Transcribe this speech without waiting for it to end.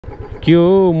के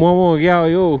हो मोमो हो क्या हो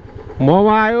यो मोमो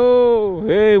आयो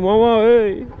ए मोमो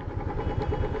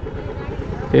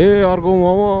ए अर्को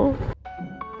मोमो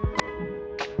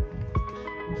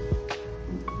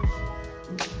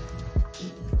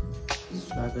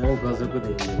गजबको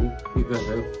देखिन्छ नि के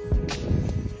गजब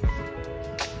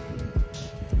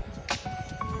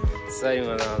सही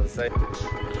मजा आउँछ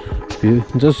view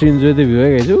just enjoy the view है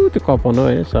गाइज त्यो कपन हो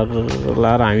होइन सर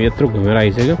लाएर हामी यत्रो घुमेर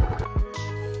आइसक्यो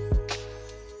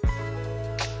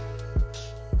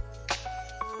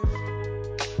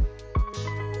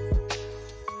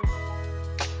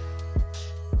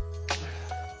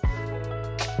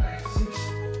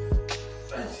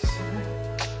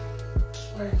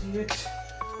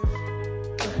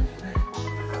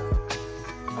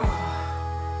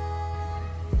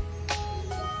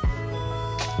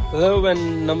हेलो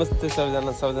नमस्ते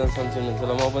सबैजना सन्चै हुनुहुन्छ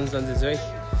होला म पनि सन्चै छु है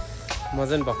म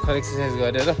चाहिँ भर्खर एक्सर्साइज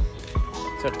गरेर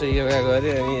चट्टै योगा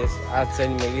गरेँ अनि आज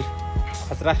चाहिँ मैले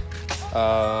खतरा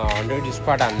 100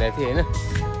 स्क्वाट हान्दै थिएँ होइन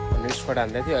 100 स्क्वाट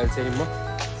हान्दै थिएँ अहिले चाहिँ म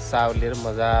साउल लिएर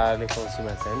मजाले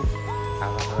कौसीमा चाहिँ नि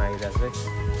हावा आइरहेको छु है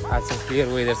आज चाहिँ क्लियर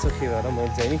वेदर छ के भएर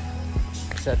मैले चाहिँ नि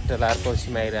चट्ट लाएर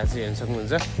कौसीमा आइरहेको छु हेर्न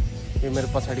सक्नुहुन्छ यो मेरो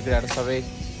पछाडिको डाँडा सबै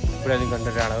पुरानो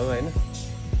घन्टा डाँडा हो होइन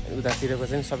उतातिरको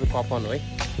चाहिँ सबै कपन हो है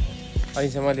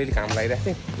अहिलेसम्म अलिअलि घाम लागिरहेको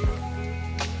थिएँ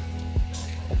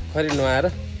भर्खरै नुहाएर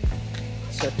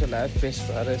स्वेटर लगाएर फ्रेस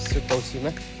भएर यसो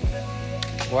कौसीमा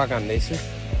वाक हान्दैछु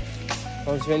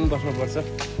कौसीमा पनि बस्नुपर्छ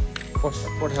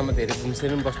कोठामा धेरै घुम्सेर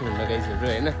पनि बस्नुहुन्न गाइजहरू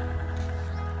होइन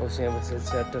कौसीमा बसेर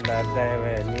स्वेटर लगाएर दायाँमा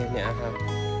हेर्ने अनि आँखा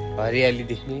हरियाली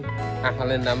देख्ने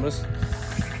आँखालाई राम्रो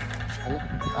होइन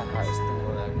आँखा यस्तो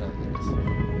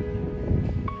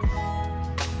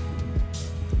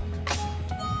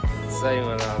सही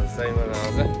मजा आउँछ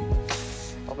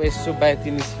अब यसो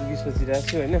बाहिर निस्किँदै सोचिरहेको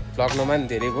छु होइन भ्लग्नमा पनि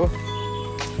धेरै भयो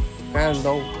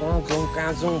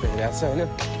कहाँ जाउँ भइरहेको छ होइन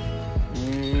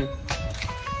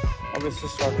अब यसो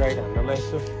सर्ट राइड हान्नलाई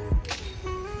यसो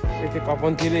यति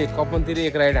कपनतिर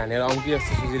एक राइड हानेर आउँ कि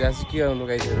जस्तो सोचिरहेको छु के आउनु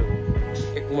गाइजहरू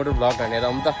एक मोटो भ्लग हानेर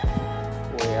आउँ त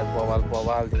ओ यार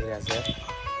बवाल देखिरहेको छ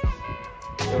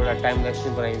एउटा टाइम ल्याप्स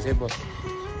पनि बनाइन्छ है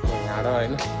हाँड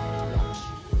होइन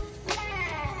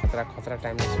खतरा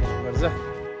टाइम गर्छ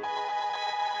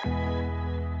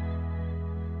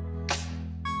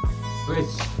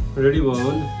रेडी भयो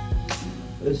भने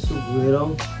यसो घुमेर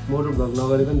आउँ मोटर भ्लग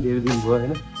नगरेको पनि धेरै दिन भयो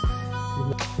होइन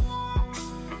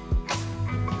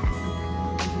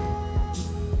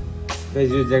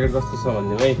यो ज्याकेट कस्तो छ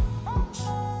भन्ने है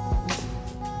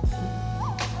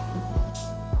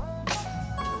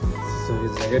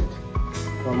ज्याकेट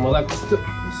मलाई कस्तो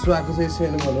सुहाएको चाहिँ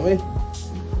छैन भनौँ है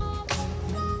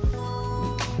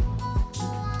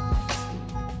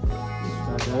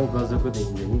गजबको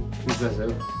देखिन्छ नि के गजब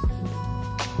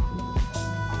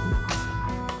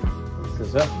कस्तो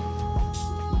छ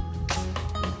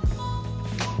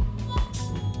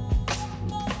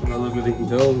गजबको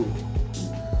देखिन्छ हौ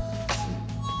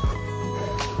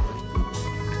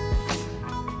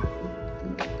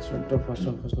छोटो फर्स्ट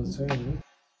छ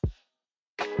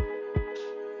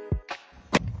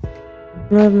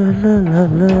ला ला ला ला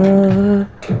ला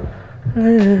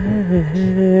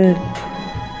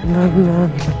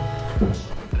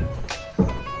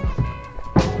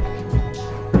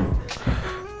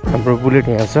हाम्रो बुलेट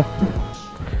यहाँ छ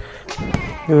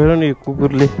यो हेर न यो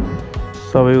कुकुरले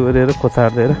सबै गरेर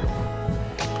खोचार्दैन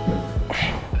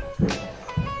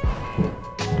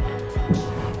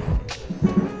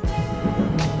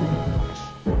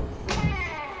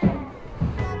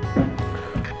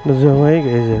जमाइ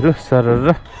गाइजहरू सरर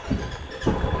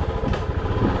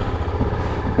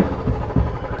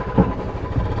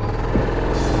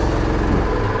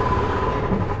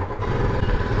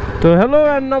त हेलो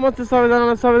एन्ड नमस्ते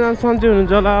सबैजना सन्चै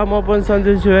हुनुहुन्छ होला म पनि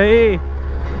सन्चै छु है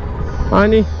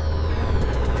अनि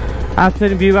आज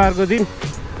चाहिँ बिहिबारको दिन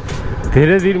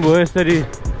धेरै दिन भयो यसरी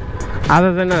आज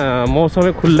चाहिँ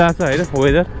मौसमै खुल्ला छ होइन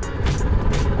वेदर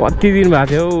कति दिन भएको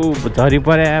थियो झरी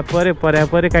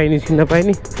परे काहीँ निस्किन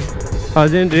पाइने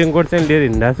अझै रेनकोट चाहिँ लिएर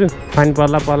हिँडिरहेको छु पानी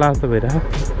पर्ला जस्तो भइरहेको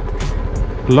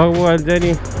लगभग अहिले चाहिँ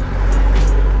नि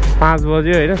 5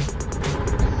 बज्यो होइन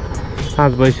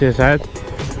 5 बजिसक्यो सायद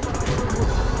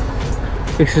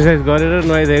एक्सर्साइज गरेर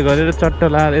नुहाइधुवाइ गरेर चट्ट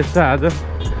लाएर यसो आज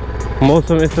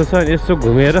मौसम यस्तो छ अनि यसो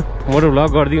घुमेर मोटो भ्लग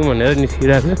गरिदिउँ भनेर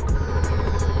निस्किरहेको छु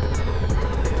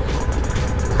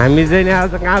हामी चाहिँ नि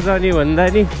आज कहाँ जाने भन्दा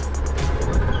नि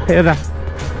यता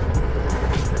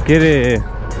के अरे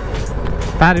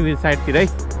तारेभिर साइडतिर है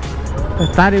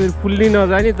तारेभिर फुल्ली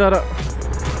नजाने तर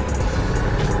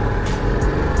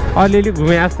अलिअलि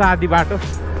घुमे जस्तो आधी बाटो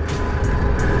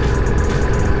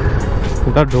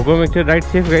त ढोको मेक स्योर राइड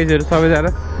सेफ गाइजहरु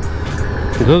सबैजना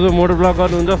जो मोटर ब्लग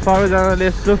गर्नुहुन्छ सबैजनाले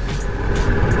यस्तो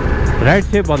राइड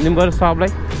सेफ भनिदिनु पर्यो सबलाई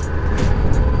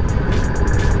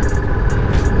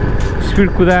स्पिड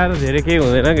कुदाएर धेरै केही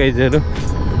हुँदैन गाइजहरु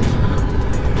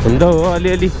हुन त हो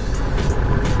अलिअलि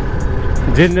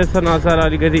जेनेरेसन अनुसार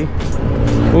अलिकति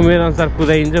उमेर अनुसार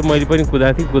कुदाइन्छ मैले पनि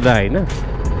कुदाएको थिएँ कुदा होइन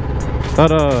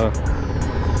तर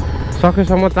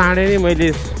सकेसम्म चाँडै नै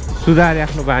मैले सुधारेँ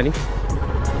आफ्नो बानी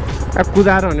अब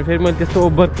कुदाएर भने फेरि मैले त्यस्तो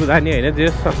ओभर कुदानी होइन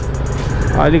जस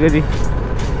अलिकति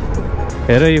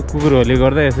हेर यो कुकुरहरूले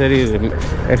गर्दा यसरी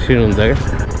एक्सिडेन्ट हुन्छ क्या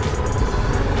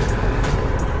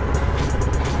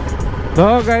ल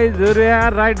गाइजहरु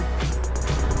यार राइड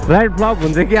फ्लप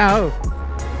हुन्छ क्या हो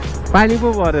पानी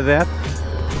पो पऱ्यो त यार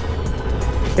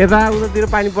यता उतातिर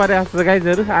पानी परे जस्तो छ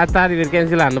गाइजहरु आज तारी फेरि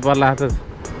क्यान्सल हान्नु पर्ला जस्तो छ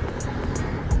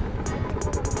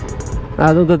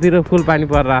आज उतातिर फुल पानी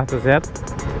पर्ला जस्तो छ यार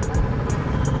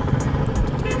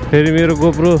फेरि मेरो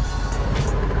गोप्रो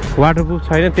वाटरप्रुफ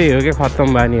छैन त्यही हो क्या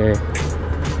खत्तम बानी हो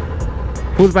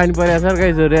फुल पानी परेको छ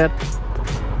गाइजहरु यार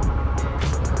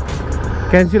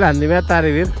क्यान्सल हान्दिउँ यार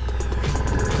तारी फेरि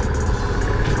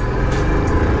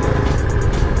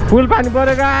फुल पानी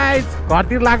पऱ्यो गाइज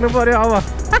घरतिर लाग्नु पर्यो अब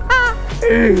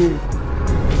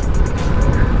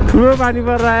ठुलो पानी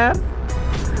पर्छ यार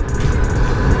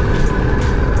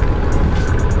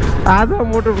आज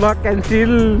मोटर ब्लग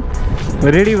क्यान्सिल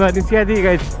रेडी भयो नि स्यादी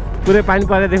गाइज पुरै पानी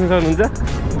परेर देख्न सक्नुहुन्छ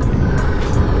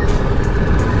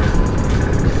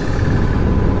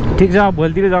ठिक छ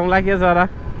भोलितिर जाउँला के छ र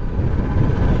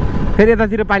फेरि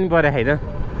यतातिर पानी परे होइन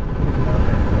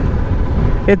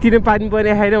यति नै पानी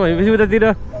परे छैन भनेपछि उतातिर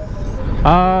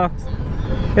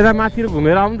यता माथितिर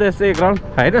घुमेर आउँ त यस्तो एक राउन्ड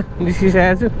होइन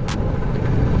निस्किसकेको छु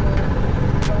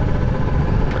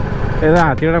यता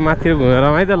हातैबाट माथितिर घुमेर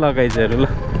आउँ है त लगाइजहरू ल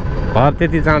घर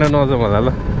त्यति चाँडो नजाउँ होला ल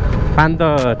पानी त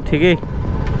ठिकै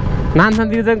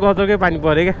नानसानतिर चाहिँ गजोकै पानी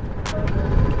पऱ्यो क्या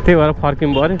त्यही भएर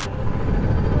फर्किनु पऱ्यो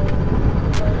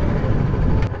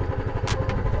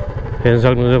हेर्न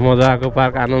सक्नुहुन्छ मजाको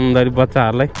पार्क आनन्दरी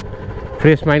बच्चाहरूलाई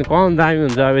फ्रेस माइन्ड कम दामी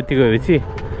हुन्छ अब यति गएपछि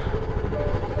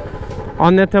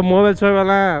अन्यथा मोबाइल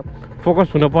सोबाइलमा फोकस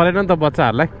हुनु परेन नि त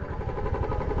बच्चाहरूलाई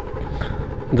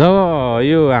जब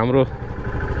यो हाम्रो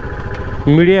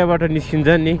मिडियाबाट निस्किन्छ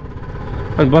नि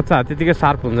अनि बच्चाहरू त्यतिकै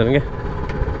सार्प हुन्छन् क्या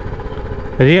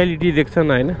रियालिटी देख्छन्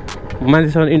होइन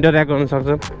मान्छेसँग इन्टरेक्ट गर्न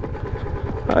सक्छन्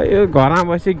यो घरमा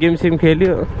बसी गेम सेम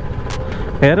खेल्यो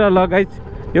हेर लगाइ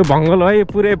यो भङ्गल है यो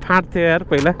पुरै फाँट थियो यार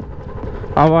पहिला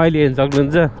अब अहिले हेर्न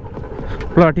सक्नुहुन्छ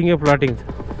प्लटिङै प्लटिङ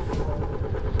छ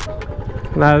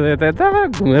यता यता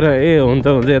घुमेर हुन्छ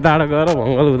यताबाट गएर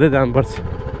भङ्गल हुँदै जानुपर्छ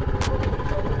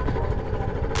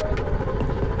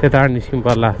त्यताबाट निस्किनु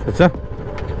पर्ला जस्तो छ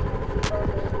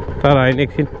तर होइन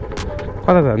एकछिन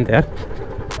कता जान्थ्यो यार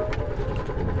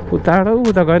उताबाट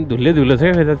उता गयो भने धुलै धुलो छ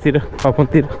क्या यतातिर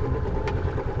कफनतिर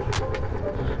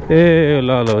ए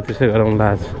ल ल त्यसै गरौँ ल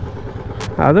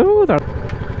आज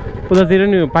उतातिर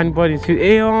नि पानी परेपछि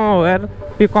ए अँ यार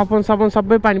यो कपन सपन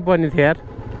सबै पानी पर्ने थियो यार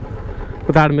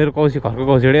उताबाट मेरो कौसी घरको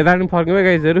कौसीबाट यता पनि फर्क्यौँ है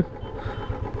गाइजहरू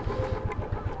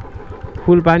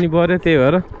फुल पानी पऱ्यो त्यही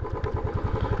भएर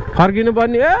फर्किनु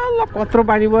पर्ने ए ल कत्रो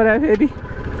पानी पऱ्यो फेरि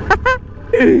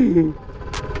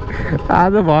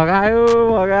आज भगायो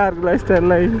अर्को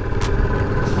लाइफस्टाइललाई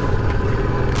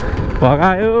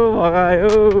भगायो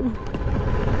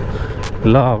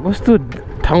ल कस्तो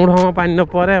ठाउँ ठाउँमा पानी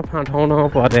नपऱ्यो ठाउँ ठाउँमा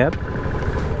पऱ्यो यार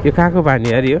यो कहाँको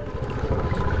पानी यार यो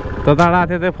तताडा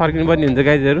त्यतै फर्किनु पर्ने हुन्छ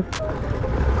गाइजहरू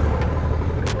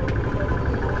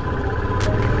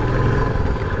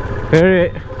फेरि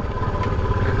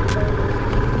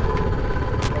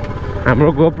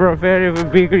हाम्रो गोप्रो फेरि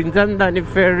बिग्रिन्छ नि त नि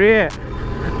फेरि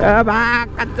भाग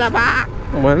कच्चा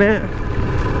भाग भने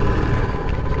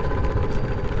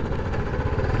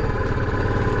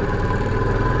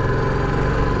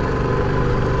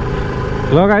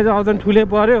लगाइ चाहिँ अझ ठुलै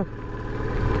पऱ्यो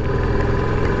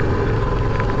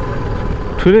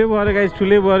गाइस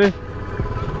ठुलै पऱ्यो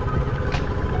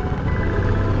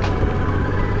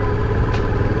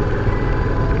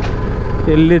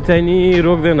यसले चाहिँ नि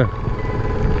रोक्दैन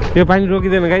यो पानी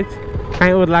रोकिँदैन गाइस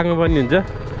कहीँ ओर लाग्नु पर्ने हुन्छ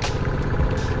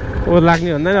ओर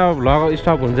लाग्ने भन्दा नि अब भ्लग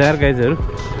स्टप हुन्छ यार गाइजहरू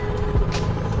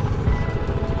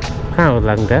कहाँ ओर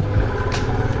लाग्नु त यार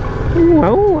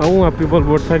आऊ पिपल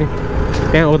बोर्ड छ नि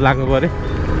त्यहाँ ओर लाग्नु पऱ्यो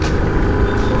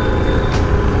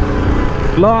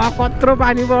ल कत्रो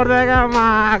पानी पर्छ क्या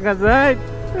माका चाहिँ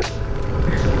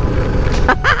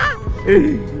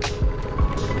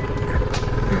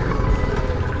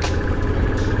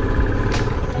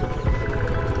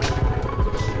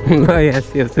ल यहाँ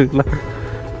सेर्छु ल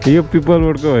यो पिपल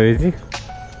बोर्डको भएपछि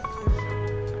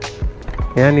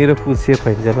यहाँनिर पुछे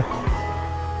पाइन्छ ल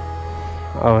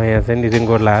अब यहाँ चाहिँ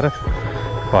रेनकोट लाएर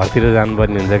घरतिर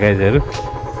जानुपर्ने हुन्छ गाइजहरू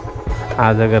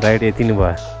आजको राइड यति नै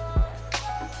भयो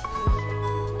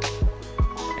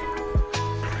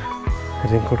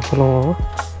रेनकोट खोलाउँ अब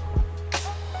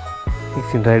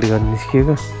एकछिन राइड गर्न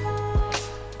निस्किएको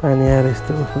पानी आएर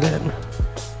यस्तो हुँदैन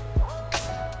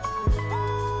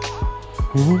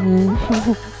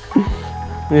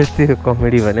यस्तै हो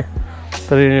कमेडी भने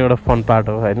तर यो एउटा फन पार्ट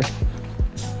हो होइन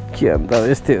के अन्त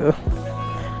यस्तै हो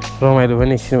रमाइलो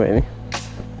पनि एकछिन भयो नि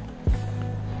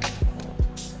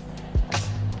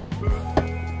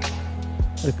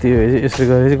यति यसले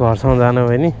गरेर चाहिँ घरसम्म जानु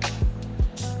भयो नि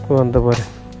को अन्त पऱ्यो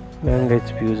महँगै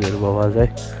भ्युजहरू भइहाल्छ है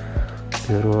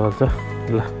भ्यूहरू भइहाल्छ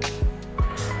ल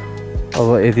अब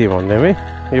यति भन्दैमै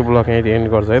यो ब्लग यहीँ एन्ड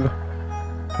गर्छ है त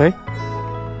है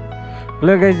ल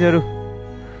गाइजहरू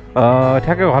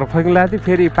ठ्याक्कै घर फर्किनु लाग्यो थियो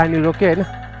फेरि पानी रोक्यो होइन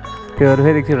त्योहरू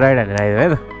फेरि एकछिन राइड हालेर आयो है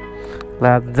त ल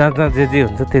जहाँ जे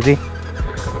हुन्छ त्यति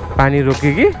पानी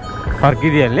रोक्यो कि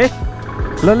फर्किदिइहाल्ने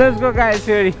ल लेट्स गो गाइज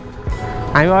फेरि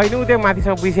हामी अहिले उतै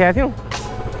माथिसम्म पुगिसकेका थियौँ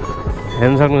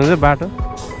हेर्नु सक्नुहुन्छ बाटो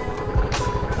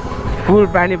फुल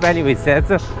पानी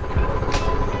भइसकेको छ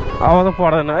अब त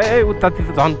पर्दैन है उतातिर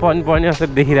झन् पर्ने जस्तो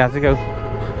देखिरहेको छ क्या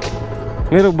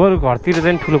मेरो बरु घरतिर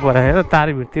चाहिँ ठुलो पऱ्यो होइन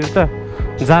तारभिरतिर त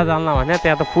जहाँ जान्ला भने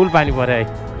त्यहाँ त फुल पानी पऱ्यो है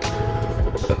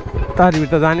तारभिर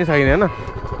त जानै सकिँदैन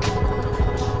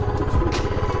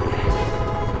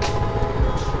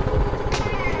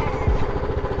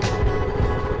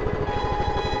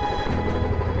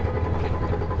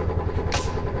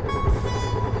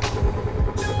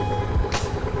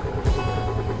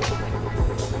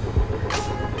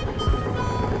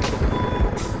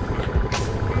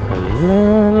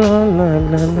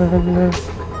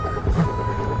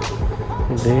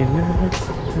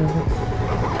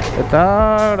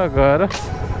यताबाट गएर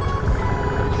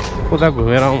उता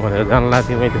घुमेर आउँ भनेर जान्ला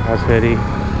थिएँ मैले खास गरी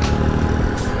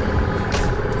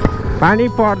पानी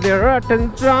पर्दैन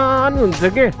टेन्सन हुन्छ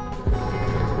के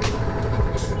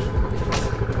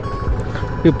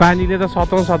यो पानीले त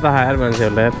सता खाएर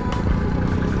मान्छेहरूलाई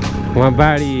उहाँ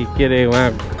बाढी के अरे उहाँ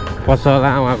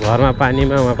पसला उहाँ घरमा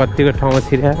पानीमा उहाँ कतिको ठाउँमा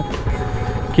छिर्या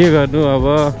के गर्नु अब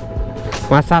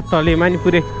उहाँ 7 तलेमा नि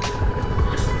पुरै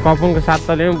कपनको 7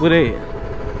 तलेमा पुरै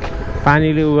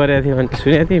पानीले उ गरेको थियो भने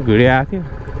सुनेको थिएँ भिडियो आएको थियो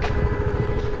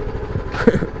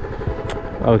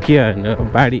अब के गर्नु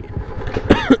बाढी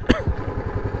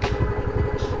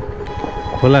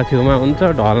खोला छेउमा हुन्छ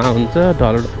ढला हुन्छ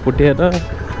ढल फुटेर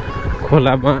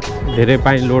खोलामा धेरै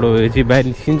पानी लोड भएपछि बाहिर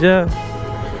निस्किन्छ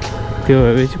त्यो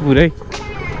भएपछि पुरै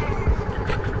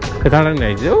यताबाट नि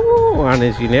आइज उहाँ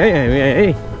निस्किने है हामी है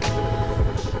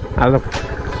आज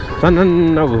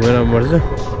सन्न घुमेर पर्छ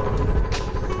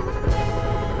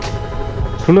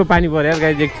ठुलो पानी पऱ्यो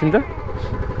गाई एकछिन त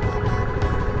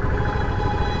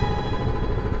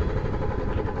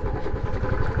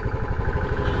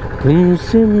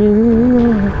तुमसे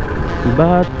मिलना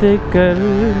बातें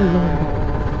करना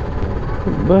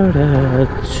बड़ा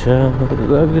अच्छा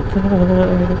लगता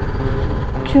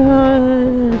क्या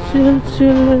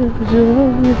सिलसिले जो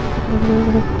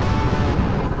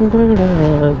बड़ा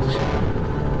अच्छा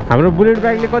हाम्रो बुलेट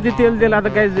बाइकले कति तेल देला त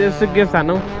गाइज यसो के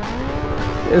सानो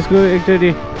यसको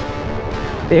एकचोटि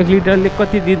 1 लिटरले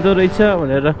कति दिँदो रहेछ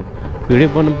भनेर भिडियो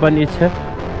बनाउनु पर्ने छ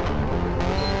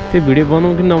त्यो भिडियो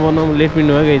बनाउँ कि नबनाउँ लेट मी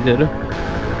नो गाइजहरु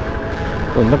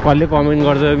भन्दा कसले कमेन्ट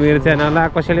गर्छ मेरो च्यानलमा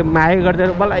कसैले माया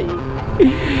गर्दैन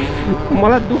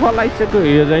मलाई दुःख लागिसक्यो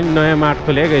यो चाहिँ नयाँ मार्ट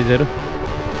खोले गाइजहरु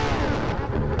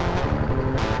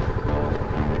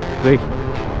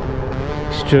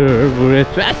स्टोर बुरे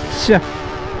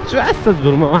च्वास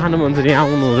झुलमा खानु मन छ नि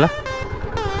आउनु होला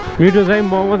मिठो चाहिँ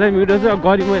मोमो चाहिँ मिठो छ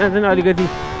गरी महिना चाहिँ अलिकति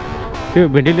त्यो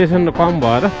भेन्टिलेसन कम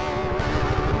भएर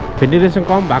भेन्टिलेसन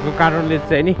कम भएको कारणले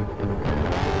चाहिँ नि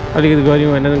अलिकति गरी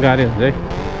महिना चाहिँ गाह्रो हुन्छ है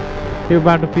यो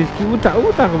बाटो पिच कि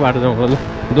उताको बाटो जाउँ ल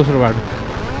दोस्रो बाटो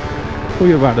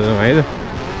उयो बाटो जाउँ है त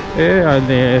ए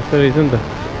अहिले यहाँ यस्तो रहेछ नि त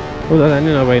उता जाने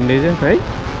नभइने रहेछ है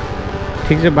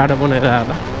ठिक चाहिँ बाटो बनाएर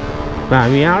आएर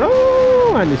हामी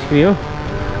यहाँ निस्किने हो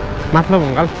माथलो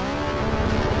भङ्गाल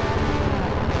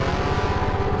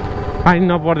पानी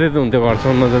नपर्दै त हुन्थ्यो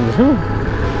घरसम्म नजाँदैछु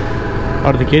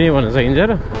अरू त के नै भन्न सकिन्छ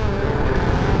र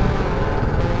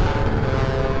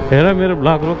हेर मेरो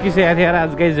ब्लग रोकिसकेको थियो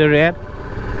आज गाइजहरु यार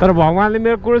तर भगवानले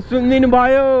मेरो कुरो सुनिदिनु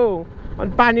भयो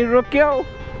अनि पानी रोक्यो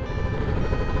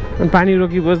अनि पानी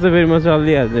रोकिपछि त फेरि म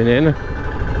चल्दिहाल्छु नि होइन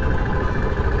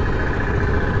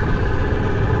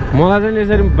मलाई चाहिँ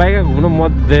यसरी बाइकमा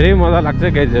घुम्न धेरै मजा लाग्छ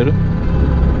गाइजहरु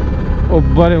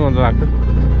ओभरै मजा लाग्छ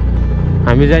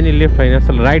हामी चाहिँ नि लेफ्ट होइन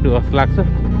जस्तो राइट हो जस्तो लाग्छ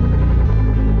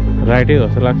राइटै हो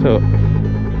जस्तो लाग्छ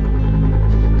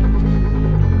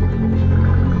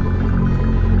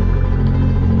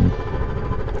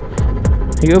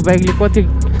यो बाइकले कति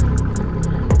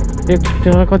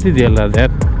एकजना कति दिएला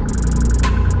यार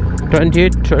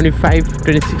 28 25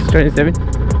 26 27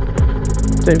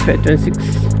 25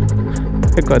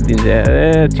 26 कति दिन्छ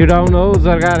यार छिडाउनु हौ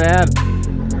सरकार यार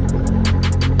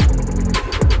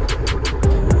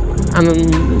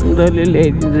आनन्दले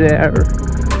ल्याइदिन्छ यार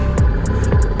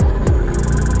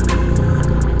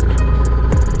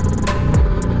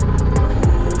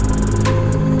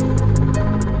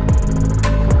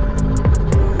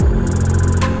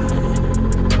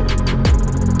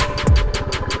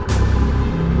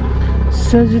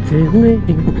सजदे में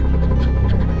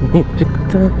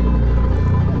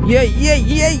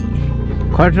ये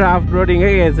खतरा ऑफ-रोडिंग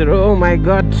है guys oh my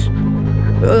God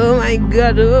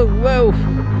wow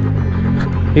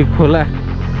एक खोला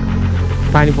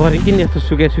पानी पऱ्यो किन यस्तो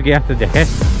सुके जस्तो झ्याके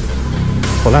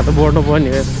खोला त बढ्नु पर्ने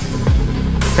हो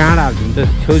काँडा हाल्दिन्छ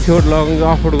छेउ लगाउने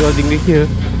अफरोड गरिदिनु के हो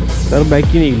तर बाइक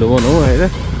किन हिलो बनाऊ हैन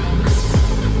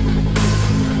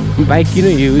बाइक किन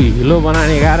हिलो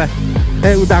बनाउने गाह्रो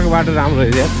उताको बाटो राम्रो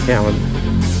रहेछ त्यहाँबाट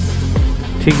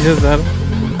ठिक छ सर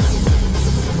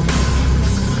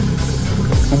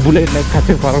बुलेटलाई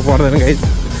खासै फरक पर्दैन गाइस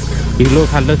हिलो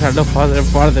खाल्डो फरक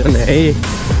पर्दैन है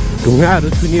ढुङ्गाहरू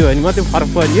सुन्यो भने मात्रै फरक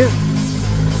पर्यो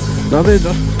नभए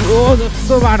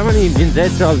जस्तो बाटोमा नि हिँडिदिन्छ है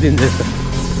चलिदिन्छ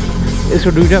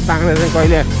यसो दुइटा पाङ्ग्रा चाहिँ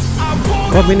कहिले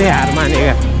कपी नै हार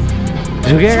मानेका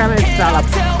झुकेका नै चाला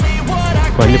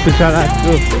भन्ने पुच्छा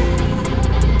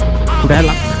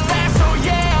डायलग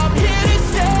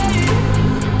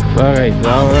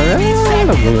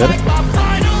घुमेर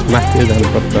माथि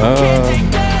जानुपर्छ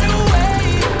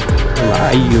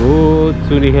यो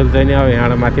चुनी खेल चाहिँ नि अब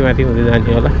यहाँबाट माथि हुँदै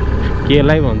जाने होला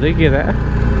केलाई भन्छ के त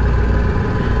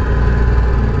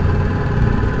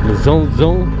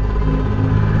जाउँ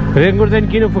रेनकोट चाहिँ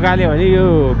किन फुकाल्यो भने यो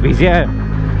भिजिया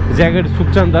ज्याकेट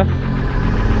सुक्छ नि त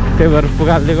त्यही भएर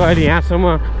फुकालिदिएको अहिले यहाँसम्म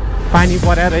पानी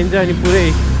परेर हिँड्छ अनि पुरै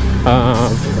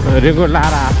रेनकोट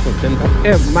लाएर आएको हुन्छ नि त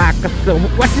ए माकस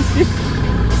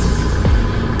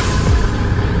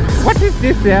वाट इज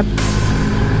दिस यार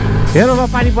हेर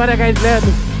पानी पऱ्यो गाइस ल्याएर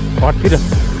घरतिर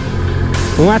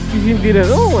उहाँ चिसिनतिर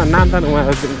हो उहाँ नाम्तान उहाँ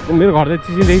मेरो घर चाहिँ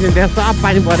चिसिनदेखि त्यहाँ सब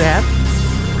पानी पऱ्यो यार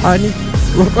अनि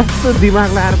कस्तो दिमाग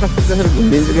लगाएर कस्तो कसरी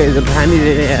घुमिदिन्छु गाइस खानी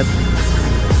यार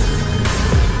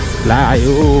ला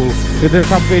यो त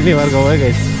सबै नेभरको हो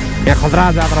गाइस यहाँ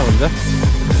खतरा जात्रा हुन्छ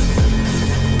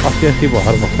अस्ति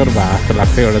भर्खर भए जस्तो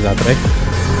लाग्छ एउटा जात्रा है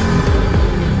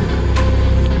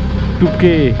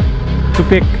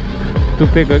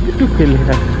टुपेक हो कि टुप्के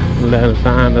लेखेर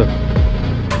सानो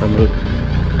हाम्रो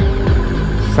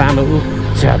सानो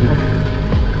झर्ना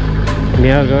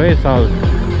नेवारको है सल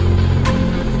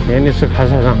यहाँ यसो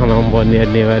खासा खाना बन्ने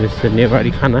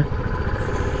नेवारी खाना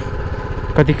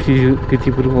कति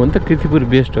कृतिपुर हो नि त कृतिपुर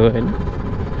बेस्ट हो होइन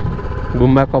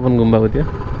गुम्बा कपन गुम्बाको त्यो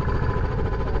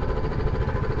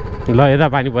ल यता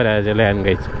पानी परेको चाहिँ ल्याएर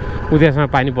गइछ उतासँग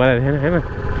पानी परेको थिएन होइन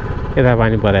यता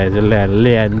पानी परेको चाहिँ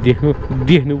ल्याएर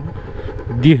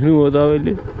देख्नु हो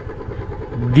तपाईँले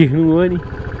देख्नु हो नि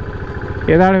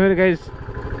यताबाट फेरि गाइस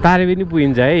तारेबी नि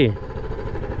पुगिन्छ है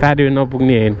तारेबी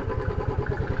नपुग्ने होइन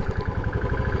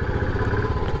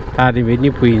तारेबी नि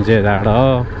पुगिन्छ यताबाट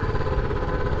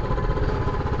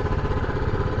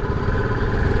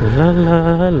ला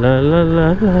ला ला ला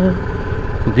ला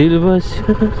दिल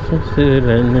बस्यो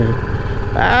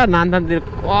नान्दानतिर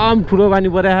कम ठुलो पानी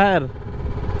पऱ्यो यार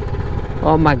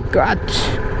ओ माय गॉड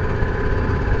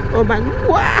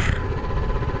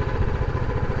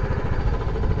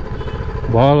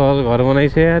भल घर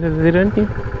बनाइछ यार यतातिर नि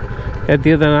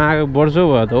यति त आएको वर्ष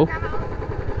भयो त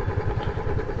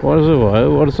हौ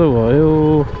वर्ष भयो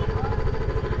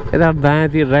यता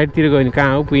दायाँतिर राइटतिर गयो भने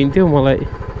कहाँ हो पुगिन्थ्यो मलाई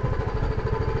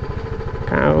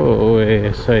कहाँ हो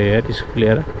यसो यार स्कुल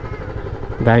हेर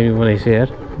दामी बनाइछ यार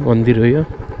मन्दिर हो यो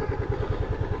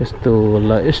यस्तो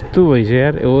ल यस्तो भइछ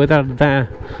यार हो यता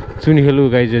चुनिखेल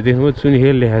गाइज देख्नु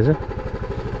चुनिखेल लेखाएको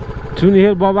छ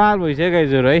चुनिखेल बबाल भइछ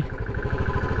गाइजहरू है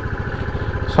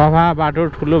सफा बाटो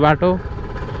ठुलो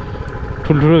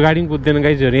ठुल्ठुलो गाडी पनि कुद्दैन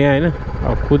गाइजहरू यहाँ होइन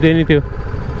अब कुदे नि त्यो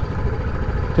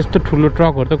त्यस्तो ठुलो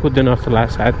ट्रकहरू त कुद्दैन जस्तो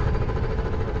लाग्छ सायद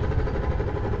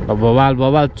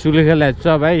बबाल चुनिखेल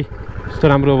छ भाइ यस्तो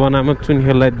राम्रो बनामा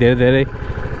चुनिखेललाई धेरै धेरै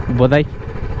बधाई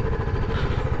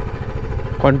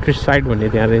कन्ट्री साइड भन्ने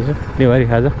त्यहाँ रहेछ नेवारी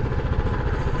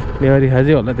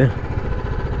खाजा होला त्यहाँ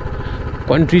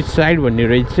कन्ट्री साइड भन्ने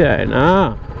रहेछ होइन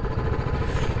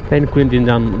त्यहाँदेखि कुनै दिन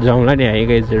जाउँला नि है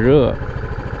गाइजहरू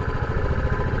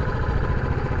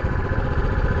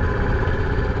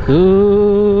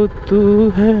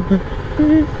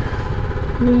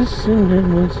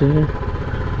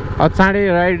चाँडै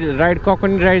राइड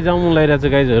ककनी राइड जाउँ लागिरहेको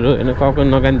छ गाइजहरू होइन। ककनी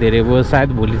नगानी धेरै भयो, सायद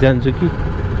भोलि जान्छु कि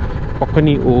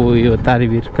ककनी। ओ यो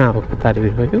तारेभिर कहाँ हो?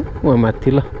 तारेभिर भयो उहाँ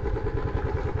माथि ल।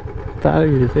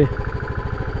 तारेभिर चाहिँ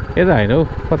यता होइन हौ,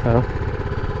 कता हो?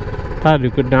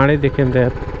 तारेभिरको डाँडै देख्यो नि त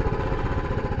यार।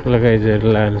 ल गाइजहरू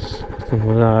लानुहोस्, कस्तो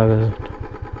मजा आएको छ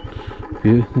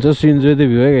view. Just enjoy the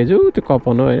view है गाइज। त्यो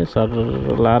कपन हो होइन। सर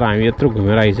लाएर हामी यत्रो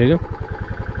घुमेर आइसक्यौँ।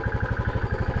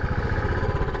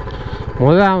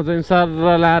 मजा आउँछ नि सर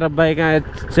लाएर बाइकमा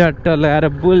चट्ट लगाएर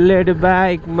बुलेट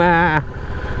बाइकमा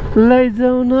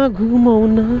लैजाउँ न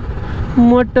घुमाउन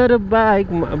मोटर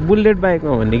बाइकमा। बुलेट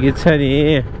बाइकमा भन्ने गीत छ नि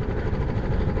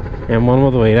यहाँ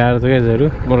मर्मत भइरहेको छ गाइजहरू।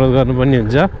 मर्मत गर्नुपर्ने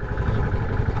हुन्छ।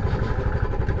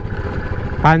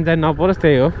 पानी चाहिँ नपरोस्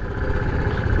त्यही हो।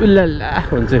 उल्ला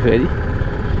हुन्छ फेरि।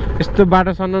 यस्तो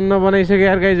बाटो सन्न बनाइसक्यो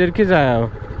यार गाइजहरू, के चाहियो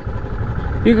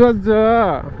के गर्छ?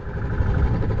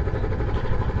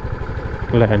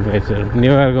 ल गाइजहरू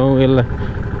नेवार गाउँ यसलाई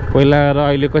पहिला र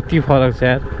अहिले कति फरक छ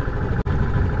यार।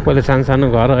 पहिला सानो सानो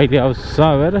घर, अहिले अब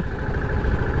सबेर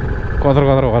कत्रो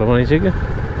कत्रो घर बनाइसक्यो।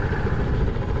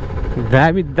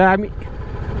 दामी दामी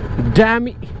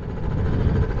दामी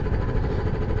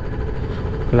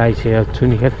लगाइसक्यो छु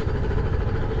नि खेल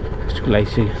यसको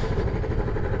लगाइसक्यो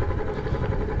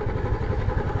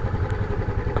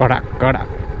कडा कडा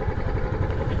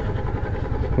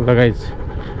लगाइछ।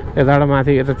 यताबाट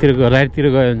माथि यतातिर राइटतिर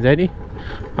गयो भने चाहिँ नि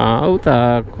उता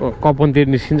कपनतिर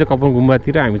निस्किन्छ। कपन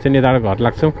गुम्बातिर हामी चाहिँ यताबाट घर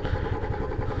लाग्छौँ।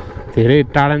 धेरै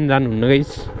टाढा पनि जानुहुन्न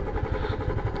गाइस।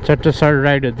 चट्ट सर्ट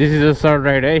राइड हो। This is a short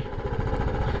ride है।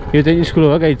 यो चाहिँ स्कुल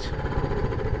हो गाइज,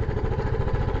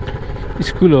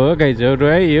 स्कुल हो गाइजहरू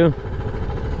है। यो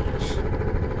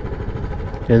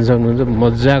हेर्न सक्नुहुन्छ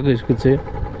मजाको स्कुल चाहिँ।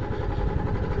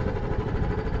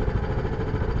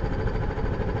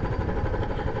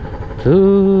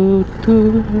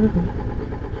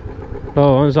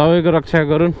 सबैको रक्षा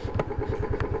गरून्।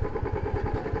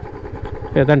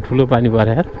 यता ठुलो पानी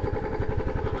पऱ्यो यार।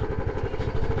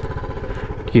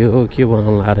 के हो के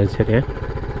बनाउनु लाएर छ यहाँ।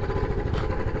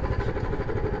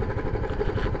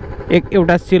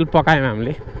 एउटा सेल पकायौँ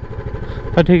हामीले।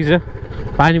 ठिक छ,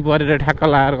 पानी परेर ठ्याक्क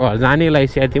लगाएर घर जाने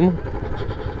लगाइसकेको थियौँ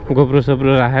गोप्रो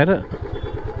सोप्रो राखेर।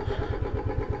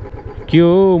 के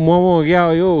हो मोमो हो क्या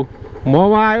हो यो?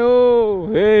 मोमो आयो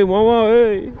हे मोमो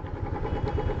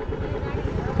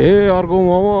हे अर्को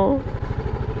मोमो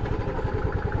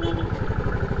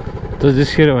त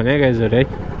जिस्केर भने गाइजहरू है।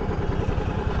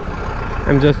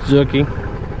 I'm just joking.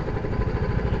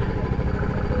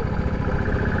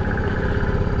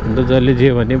 अन्त जसले जे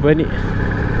भने पनि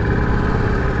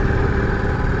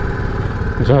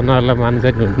जनावरलाई मान्छ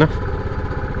नि हुन्न,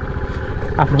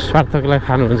 आफ्नो स्वार्थको लागि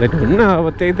खानुहुन्छ नि हुन्न। अब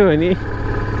त्यही त हो नि।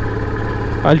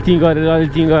 अल्छी गरेर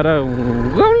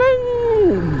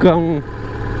गाउँ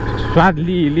स्वाद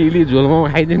लि झोलमा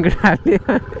खाइदिनु केटाहरूले।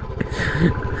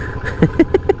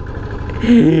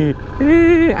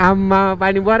 आम्मा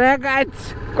पानी पऱ्यो गाइस,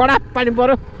 कडा पानी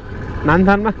पऱ्यो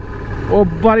नानथानमा।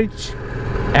 ओभरिच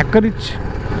एक्करिच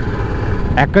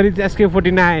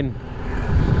SK49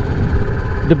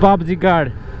 the PUBG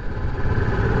guard,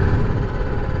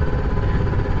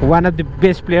 one of the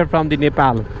best player from the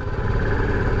Nepal.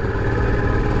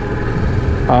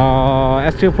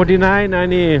 SK49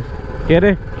 अनि के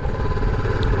अरे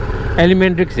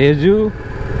एलिमेन्ट्रिक्स हेजु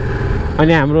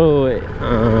अनि हाम्रो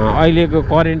अहिलेको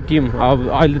करेन्ट टिम अब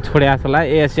अहिले छोडे जस्तो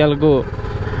लाग्यो ASL को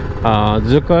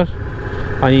जोकर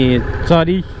अनि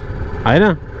चरी हैन।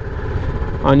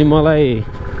 अनि मलाई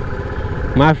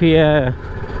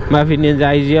माफी निन्जा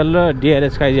आइजिएल र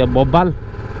DRS का आइजिएल बब्बाल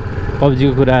PUBG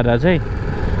को कुराहरु चाहिँ।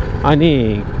 अनि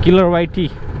killer whitey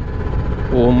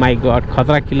oh my God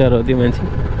खतरा किलर हो त्यो मान्छे,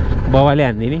 बबाले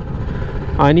हान्दिने।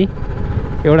 अनि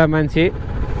एउटा मान्छे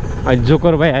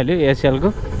जोकर भइहाल्यो ASL को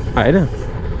हैन,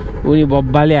 उनी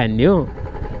बब्बाले हान्ने हो।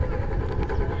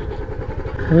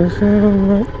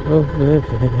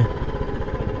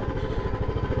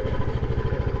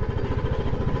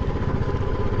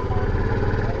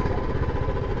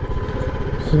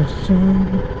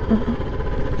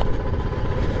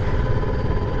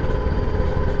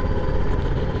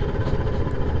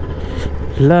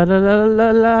 ला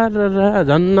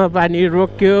झन्न पानी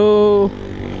रोक्यो,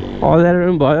 अँध्यारो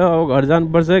पनि भयो। अब घर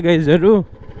जानुपर्छ गाइजहरू।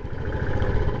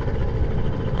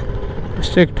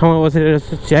 यस्तो एक ठाउँमा बसेर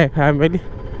चिया खाएँ मैले।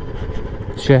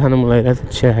 चिया खानु मन लागिरहेको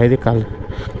थियो, चिया खाइदिएँ।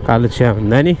 कालो चिया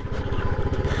भन्दा नि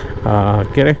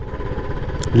के अरे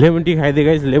lemon tea खाइदिएँ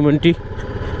guys, lemon tea.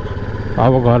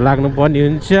 अब घर लाग्नु पर्ने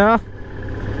हुन्छ।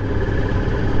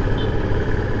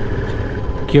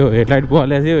 के हो हेडलाइट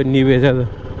बलेको थियो निभेछ त,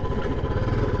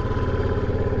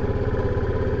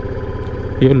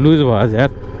 यो लुज भयो यार।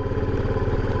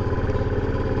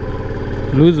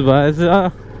 लुज भएछ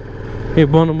यो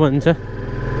बन्छ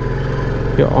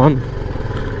यो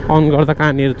अन गर्दा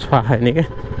कहाँनिर छैन क्या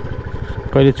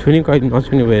कहिले छुने कहिले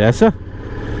नछुने भइरहेछ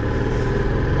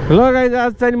ल गाइज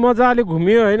आज चाहिँ मजाले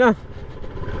घुमियो होइन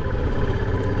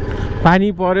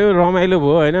पानी पर्यो रमाइलो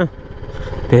भयो होइन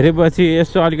धेरै पछि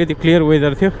यसो अलिकति क्लियर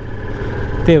वेदर थियो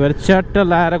त्यही भएर च्याट्ट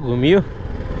लाएर घुमियो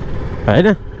होइन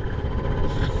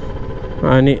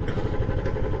अनि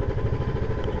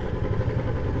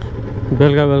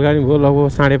बेलुका नि भयो लगभग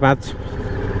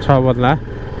 5:30-6 बज्ला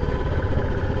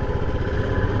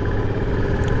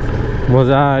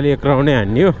मजाले एक राउन्डै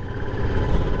हान्यो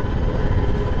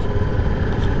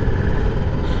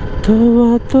तो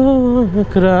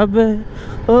नखराबे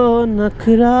ओ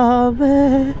नखराबे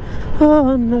ओ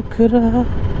नखरा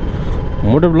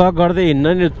मोटो ब्लग गर्दै हिँड्न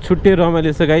नि छुट्टै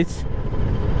रमाइलो छ गाइस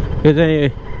यो चाहिँ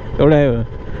एउटा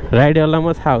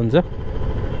राइडरलाई थाहा हुन्छ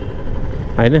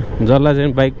होइन जसलाई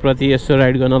चाहिँ बाइक प्रति यसो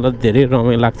राइड गर्नलाई धेरै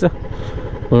रमाइलो लाग्छ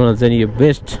उनीहरूलाई चाहिँ यो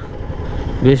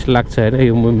बेस्ट लाग्छ होइन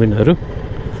यो मुभमेन्टहरू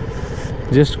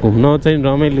जस्ट घुम्न चाहिँ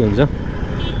रमाइलो हुन्छ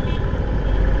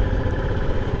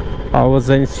अब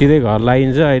चाहिँ सिधै घर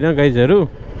लागिन्छ होइन गाइजहरू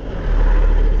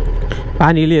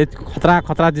पानीले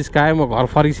खतरा जिस्कायो म घर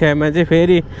फर्किसकेमा चाहिँ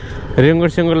फेरि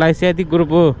रेङ्गोट लगाइ स्यादी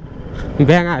ग्रुपको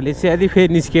ब्याङ हाले स्यादी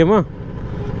फेरि निस्केँ म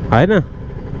होइन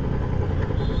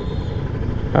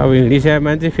अब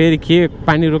हिँडिसकेमा चाहिँ फेरि के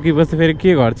पानी रोकिबस्छ फेरि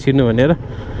के घर छिर्नु भनेर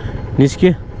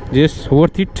निस्केँ जस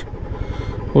वर्थ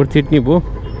इट नि भयो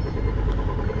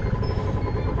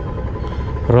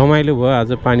रमाइलो भयो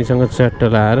आज पानीसँग च्याट्ट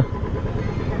लाएर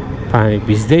पानी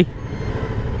भिज्दै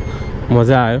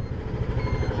मजा आयो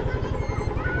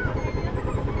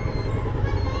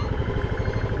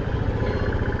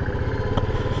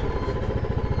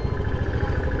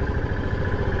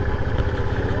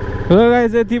ल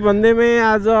गाइस यति भन्दैमै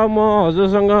आज म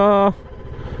हजुरसँग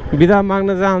बिदा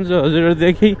माग्न चाहन्छु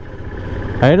हजुरहरूदेखि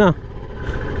होइन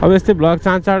अब यस्तै भ्लग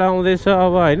चाँडो आउँदैछ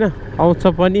अब होइन आउँछ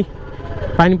पनि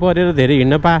पानी परेर धेरै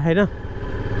हिँड्न पाएन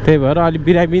त्यही भएर अलिक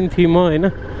बिरामी थिएँ म होइन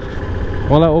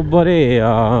मलाई ओभरै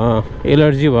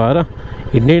एलर्जी भएर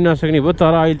हिँड्नै नसक्ने भयो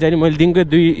तर अहिले चाहिँ मैले दिनकै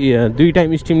दुई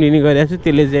टाइम स्टिम लिने गरिरहेको छु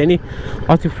त्यसले चाहिँ नि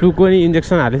अस्ति फ्लूको नि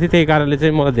इन्जेक्सन हालेको थिएँ त्यही कारणले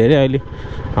चाहिँ मलाई धेरै अहिले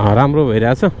राम्रो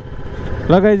भइरहेछ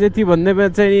लगाइ जति भन्दैमा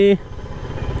चाहिँ नि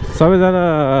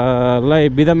सबैजनालाई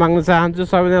बिदा माग्न चाहन्छु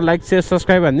सबैजना लाइक सेयर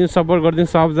सब्सक्राइब हानिदिउँ सपोर्ट गरिदिउँ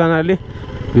सबजनाले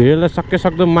भिडियोलाई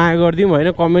सक्दो माया गरिदिउँ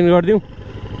होइन कमेन्ट गरिदिउँ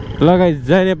लगाइ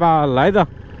जय नेपाल है त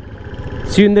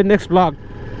C in the next blog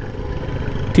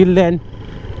till then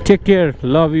take care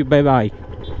love you by by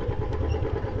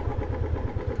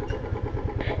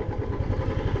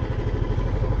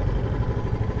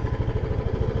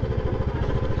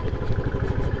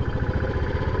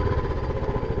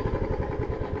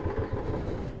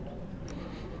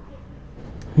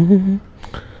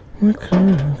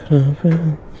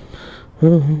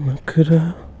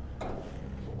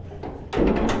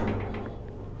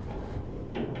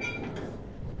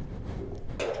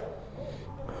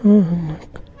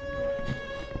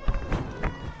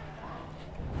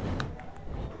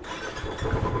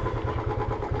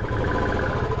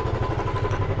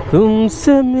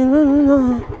तुमसे मिलना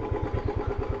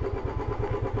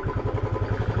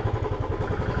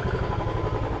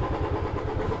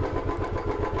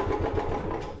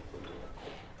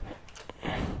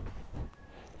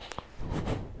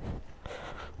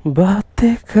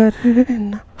बातें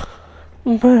करना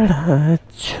बड़ा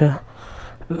अच्छा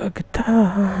लगता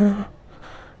है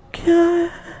क्या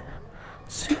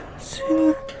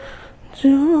सिलसिला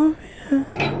जो भी है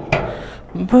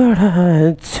बड़ा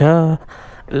अच्छा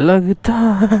लगता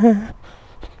है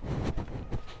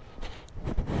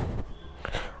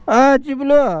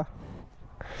चिप्लो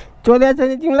चोलेको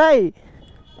छैन तिमीलाई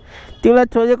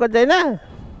चोलेको छैन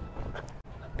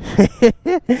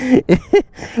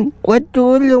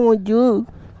कचोल्यो मुजु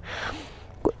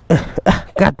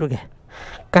काटो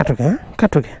क्या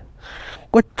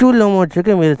कचोल्यो मर्छु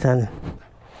क्या मेरो सानो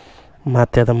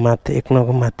माथि त माथि एक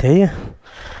नौको माथि है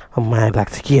अब माया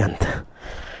लाग्छ के अन्त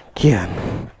के गर्नु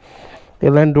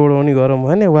त्यसलाई डोडाउने गरौँ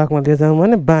भने वाकमा लिएर जाउँ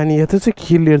भने बानी यता चाहिँ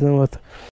के लिएर जाउँ त